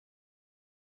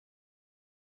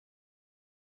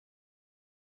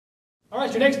All right,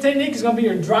 your next technique is going to be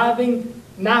your driving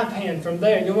knife hand from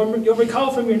there. You'll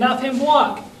recall from your knife hand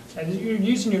block, and you're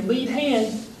using your lead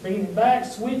hand, bringing it back,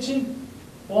 switching,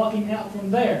 blocking out from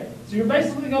there. So you're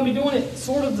basically going to be doing it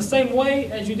sort of the same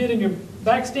way as you did in your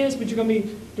back stance, but you're going to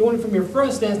be doing it from your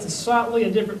front stance in slightly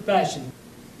a different fashion.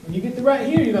 When you get to right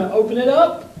here, you're going to open it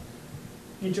up,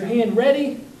 get your hand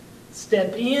ready,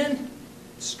 step in,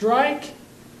 strike,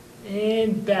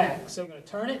 and back. So I'm going to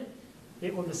turn it,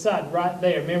 hit with the side right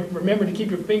there. Remember to keep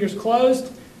your fingers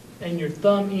closed and your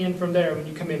thumb in from there when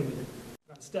you come in with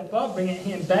it. Step up, bring that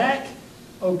hand back,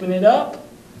 open it up,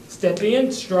 step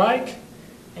in, strike,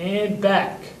 and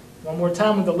back. One more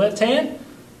time with the left hand.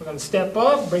 We're going to step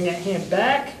up, bring that hand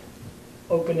back,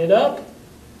 open it up,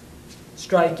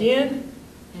 strike in,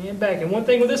 and back. And one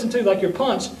thing with this one too, like your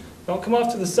punch, don't come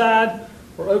off to the side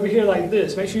or over here like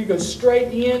this. Make sure you go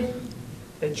straight in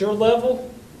at your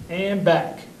level and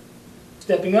back.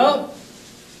 Stepping up,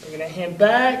 bringing that hand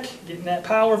back, getting that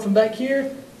power from back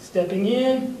here, stepping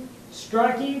in,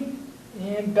 striking,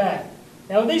 and back.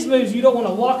 Now with these moves, you don't want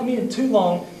to lock them in too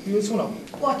long. You just want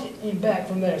to block it and back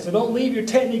from there. So don't leave your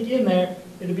technique in there.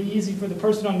 It'll be easy for the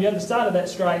person on the other side of that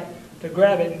strike to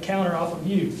grab it and counter off of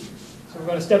you. So we're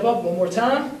going to step up one more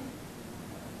time.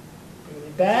 Bring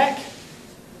it back,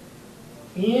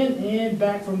 in, and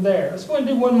back from there. Let's go ahead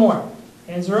and do one more.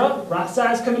 Hands are up, right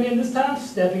side's coming in this time,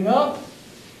 stepping up,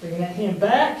 bringing that hand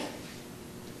back,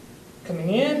 coming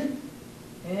in,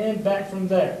 and back from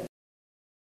there.